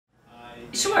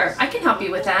Sure, I can help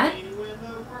you with that.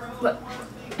 What?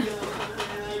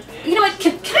 You know what,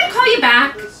 can I call you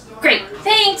back? Great,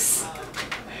 thanks.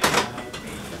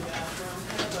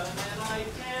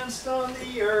 On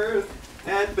the earth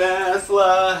at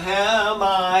Bethlehem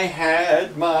I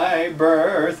had my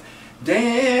birth.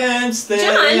 Dance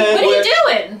there. John, what are you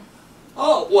doing?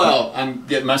 Oh, well, I'm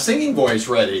getting my singing voice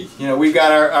ready. You know, we've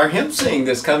got our hymn sing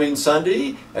this coming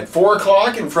Sunday at 4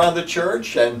 o'clock in front of the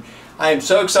church, and I am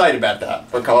so excited about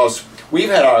that because we've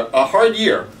had a hard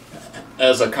year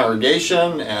as a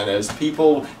congregation and as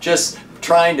people just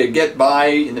trying to get by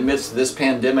in the midst of this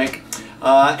pandemic.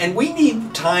 And we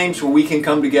need times when we can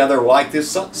come together like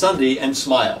this Sunday and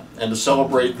smile and to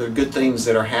celebrate the good things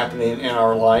that are happening in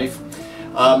our life.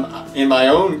 In my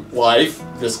own life,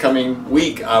 this coming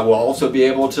week, I will also be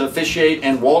able to officiate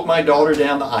and walk my daughter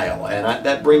down the aisle. And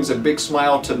that brings a big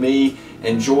smile to me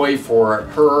and joy for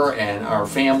her and our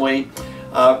family.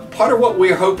 Part of what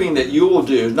we're hoping that you will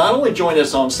do, not only join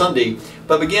us on Sunday,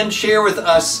 but begin to share with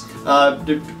us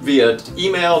via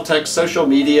email, text, social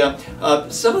media,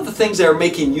 some of the things that are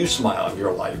making you smile in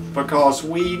your life, because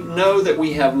we know that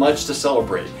we have much to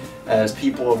celebrate as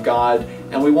people of God,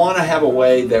 and we want to have a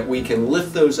way that we can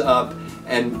lift those up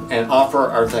and offer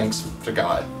our thanks to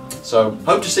God. So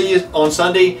hope to see you on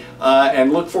Sunday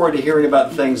and look forward to hearing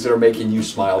about the things that are making you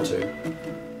smile too.